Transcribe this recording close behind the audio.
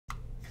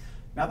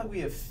Now that we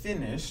have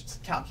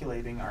finished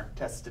calculating our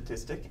test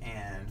statistic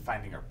and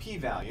finding our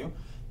p-value,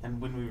 and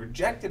when we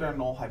rejected our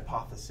null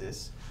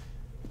hypothesis,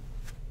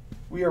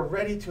 we are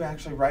ready to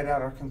actually write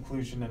out our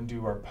conclusion and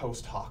do our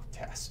post hoc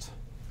test.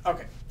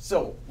 Okay,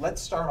 so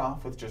let's start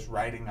off with just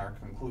writing our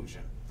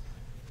conclusion.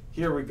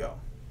 Here we go.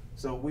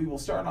 So we will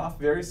start off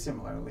very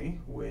similarly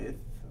with,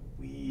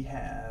 we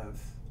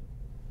have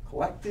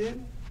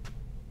collected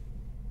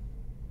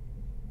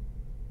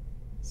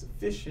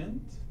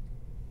sufficient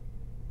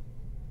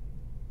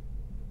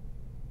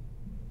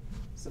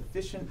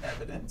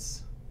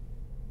evidence.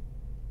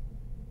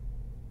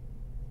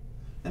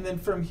 And then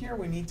from here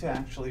we need to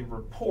actually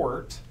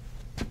report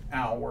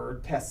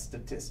our test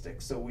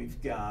statistics. So we've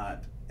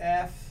got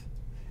F,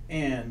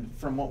 and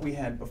from what we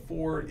had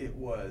before, it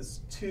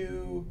was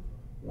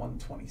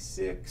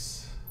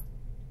 126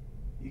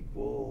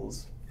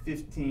 equals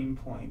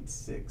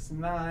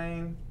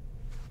 15.69,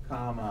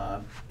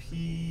 comma,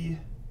 P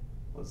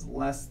was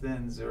less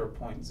than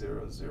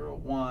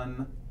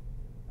 0.001,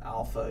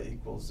 alpha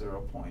equals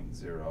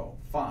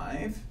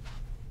 0.05.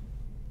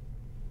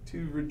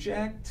 To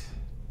reject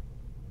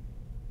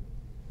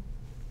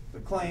the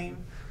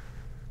claim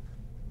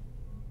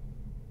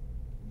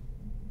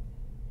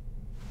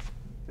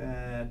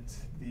that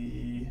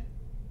the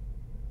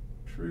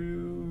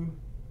true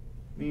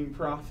mean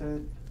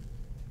profit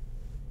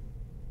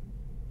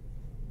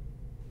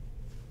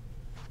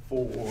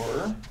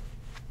for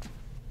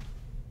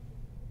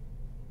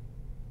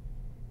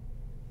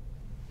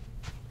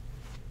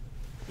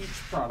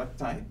each product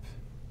type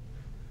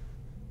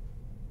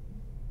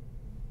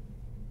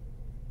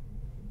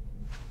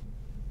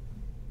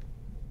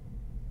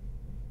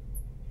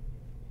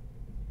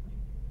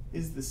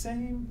is the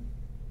same,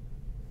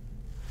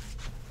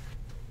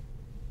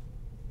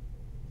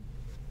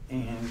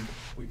 and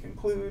we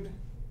conclude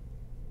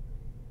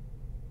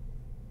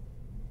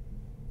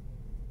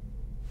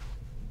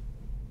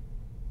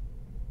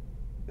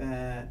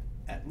that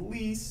at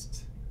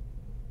least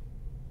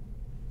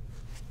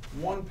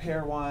one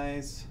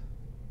pairwise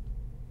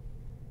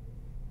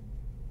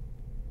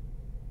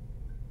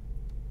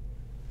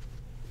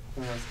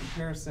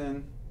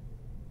comparison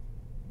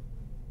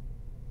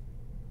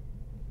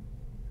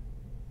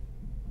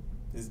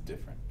is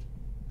different.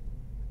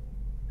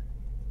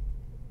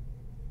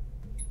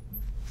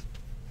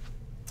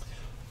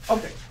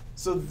 Okay,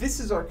 so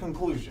this is our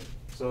conclusion.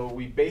 So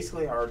we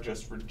basically are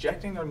just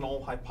rejecting our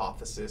null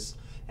hypothesis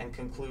and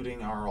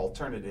concluding our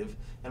alternative,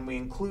 and we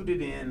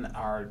included in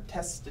our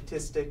test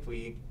statistic,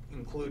 we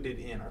included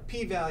in our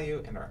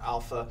p-value and our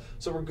alpha,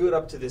 so we're good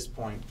up to this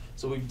point,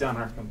 so we've done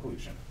our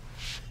conclusion.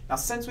 Now,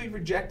 since we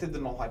rejected the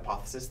null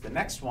hypothesis, the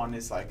next one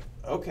is like,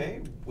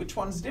 okay, which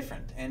one's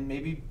different, and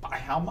maybe by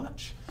how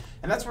much?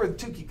 And that's where the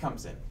Tukey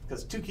comes in,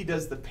 because Tukey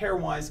does the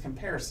pairwise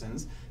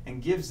comparisons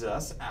and gives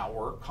us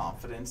our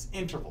confidence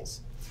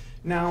intervals.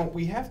 Now,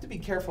 we have to be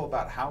careful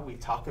about how we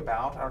talk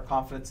about our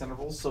confidence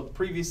intervals. So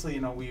previously,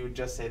 we would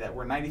just say that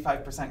we're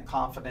 95%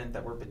 confident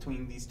that we're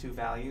between these two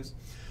values.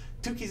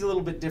 Tukey's a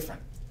little bit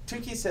different.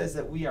 Tukey says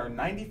that we are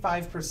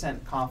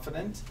 95%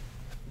 confident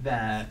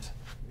that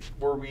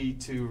were we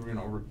to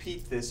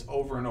repeat this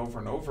over and over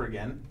and over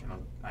again,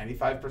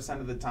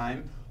 95% of the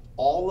time,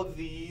 all of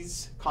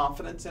these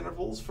confidence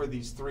intervals for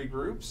these three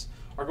groups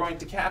are going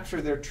to capture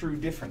their true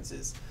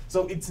differences.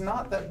 So it's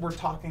not that we're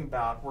talking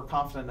about, we're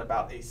confident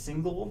about a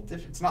single,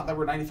 it's not that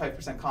we're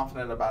 95%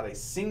 confident about a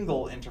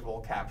single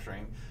interval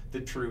capturing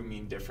the true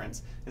mean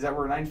difference, is that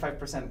we're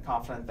 95%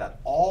 confident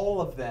that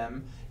all of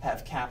them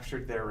have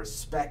captured their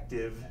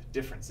respective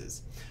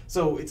differences.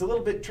 So it's a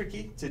little bit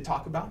tricky to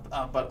talk about,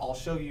 but I'll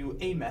show you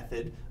a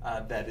method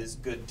that is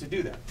good to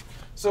do that.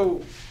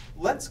 So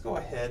let's go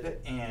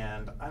ahead,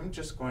 and I'm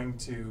just going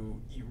to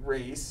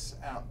erase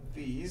out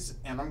these,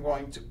 and I'm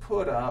going to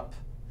put up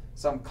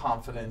some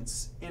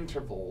confidence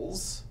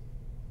intervals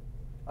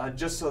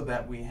just so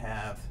that we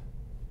have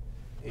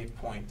a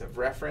point of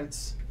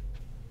reference.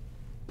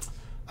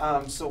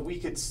 So we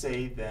could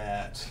say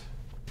that,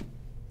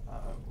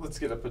 let's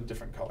get up a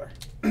different color.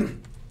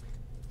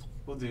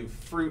 We'll do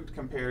fruit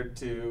compared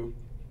to,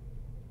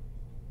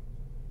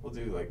 we'll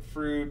do like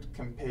fruit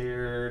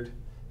compared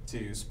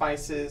to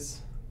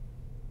spices.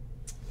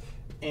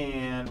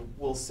 And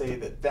we'll say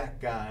that that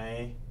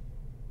guy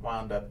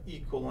wound up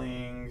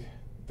equaling,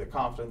 the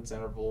confidence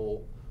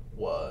interval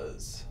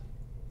was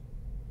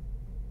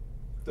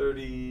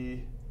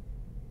 30,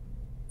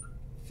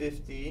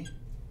 50,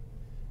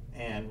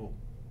 and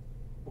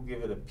we'll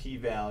give it a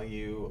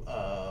p-value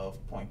of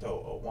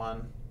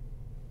 0.001.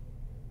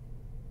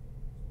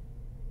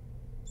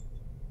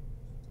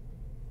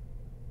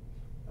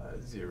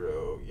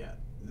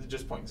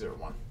 Just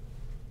 0.01.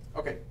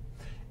 Okay,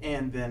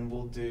 and then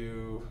we'll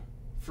do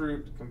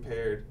fruit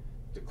compared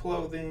to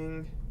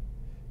clothing.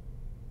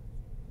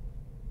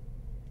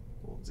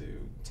 We'll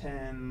do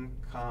 10,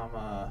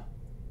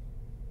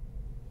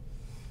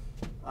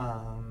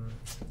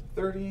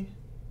 30,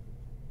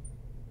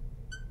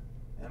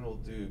 and we'll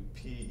do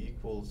p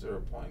equals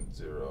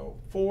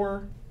 0.04.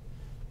 And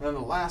then the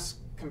last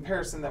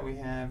comparison that we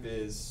have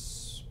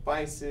is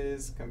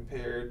spices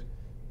compared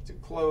to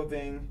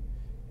clothing,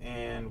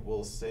 and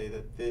we'll say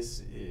that this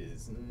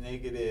is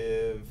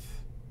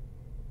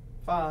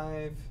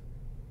 -5,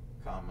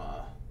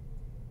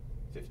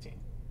 15.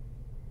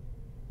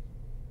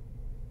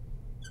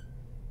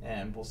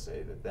 And we'll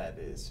say that that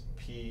is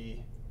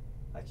P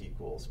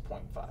equals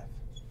 0.5.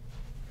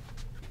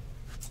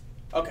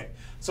 Okay,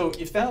 so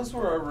if those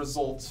were our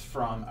results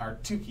from our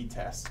Tukey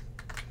test,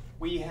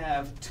 we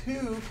have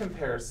two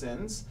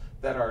comparisons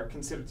that are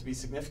considered to be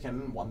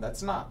significant and one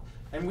that's not.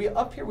 And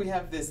up here we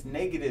have this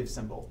negative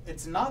symbol.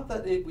 It's not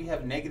that we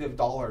have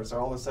 $- or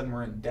all of a sudden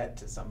we're in debt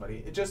to somebody.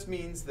 It just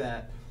means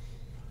that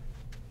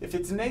if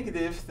it's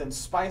negative, then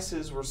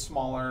spices were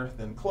smaller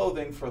than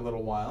clothing for a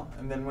little while,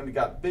 and then when it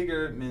got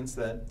bigger, it means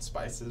that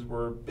spices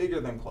were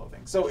bigger than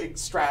clothing. So it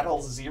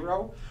straddles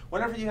 0.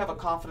 Whenever you have a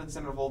confidence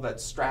interval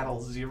that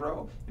straddles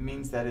 0, it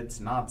means that it's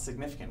not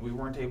significant. We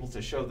weren't able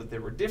to show that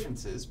there were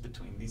differences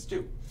between these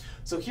two.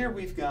 So here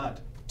we've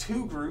got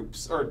two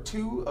groups, or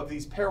two of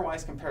these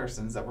pairwise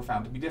comparisons that were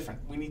found to be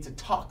different. We need to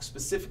talk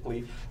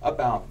specifically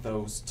about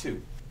those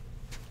two.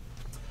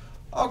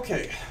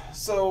 Okay,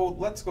 so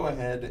let's go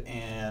ahead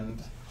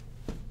and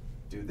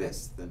do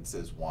this. Then it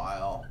says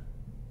while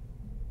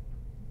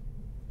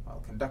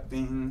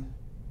conducting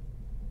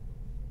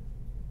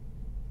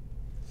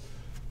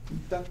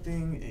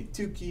a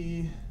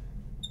Tukey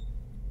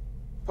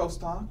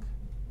post hoc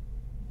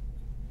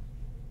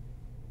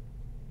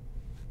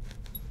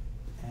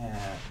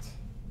at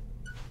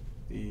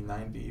the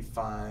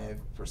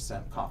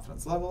 95%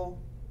 confidence level,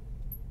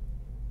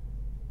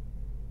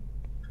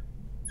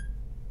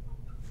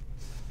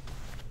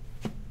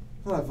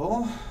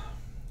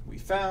 we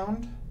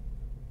found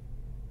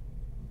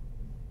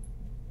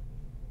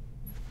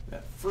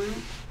that fruit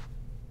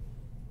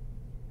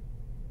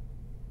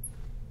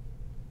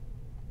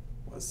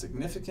was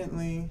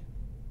significantly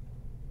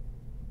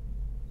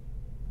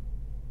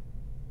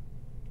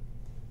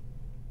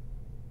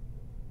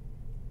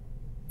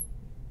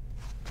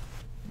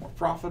more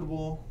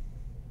profitable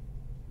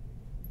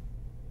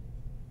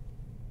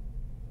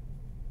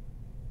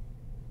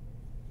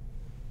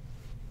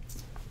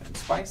than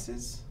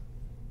spices.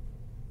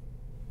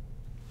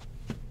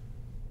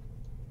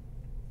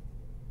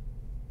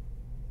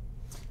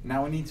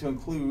 Now we need to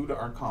include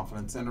our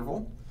confidence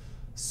interval.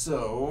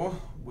 So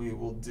we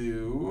will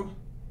do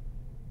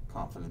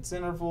confidence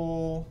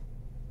interval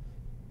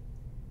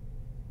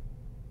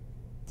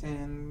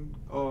 10,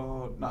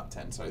 oh, not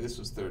 10, sorry, this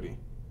was 30.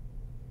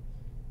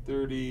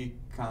 30,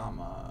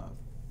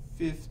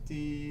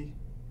 50,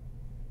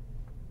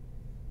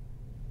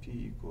 P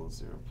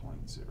equals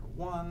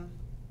 0.01.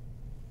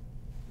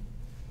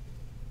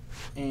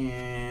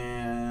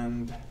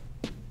 And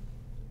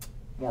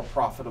more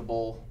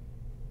profitable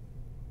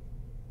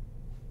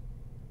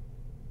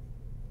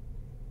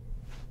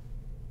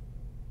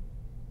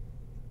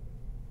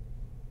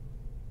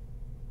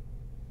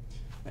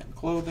and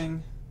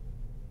clothing.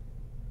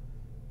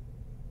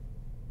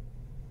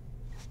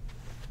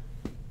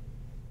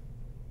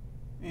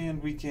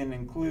 And we can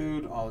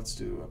include, let's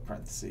do a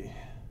parenthesis.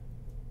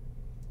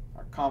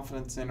 Our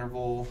confidence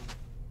interval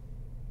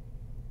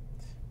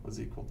was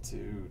equal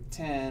to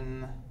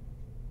 10,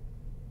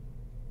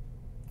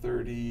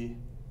 30,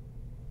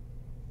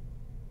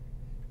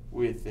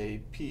 with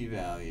a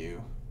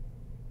p-value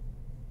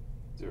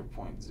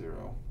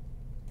 0.04.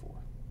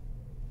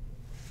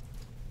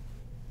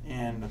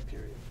 And a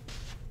period.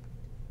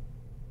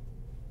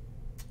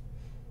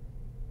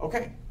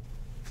 Okay,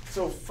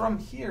 so from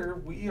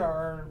here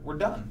we're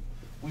done.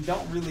 We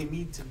don't really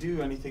need to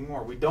do anything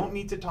more. We don't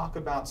need to talk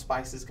about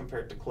spices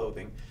compared to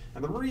clothing.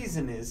 And the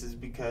reason is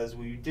because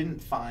we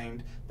didn't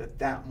find that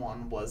that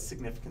one was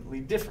significantly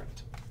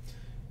different.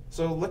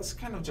 So let's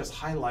kind of just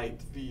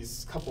highlight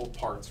these couple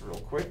parts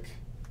real quick,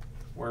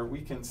 where we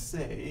can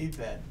say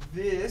that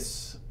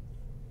this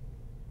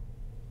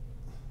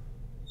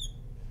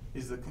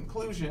is the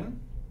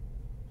conclusion,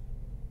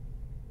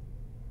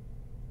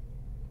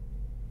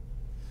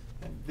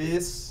 and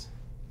this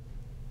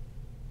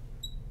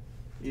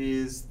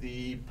is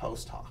the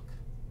post hoc.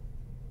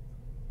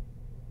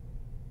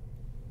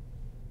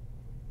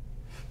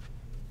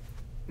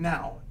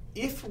 Now,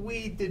 if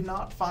we did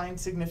not find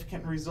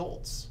significant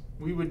results,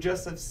 we would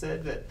just have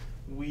said that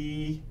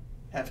we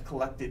have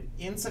collected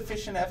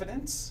insufficient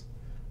evidence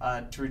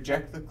to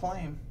reject the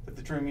claim that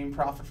the true mean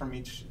profit from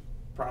each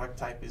product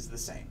type is the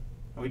same.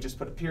 And we just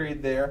put a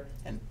period there,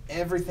 and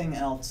everything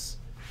else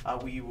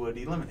we would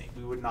eliminate.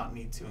 We would not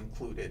need to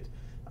include it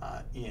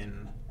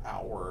in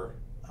our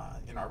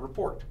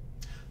report.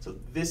 So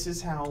this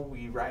is how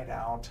we write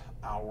out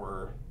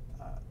our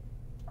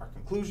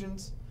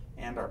conclusions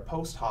and our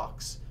post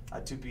hocs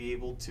to be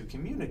able to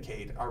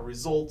communicate our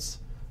results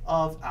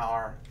of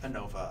our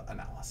ANOVA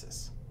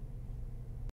analysis.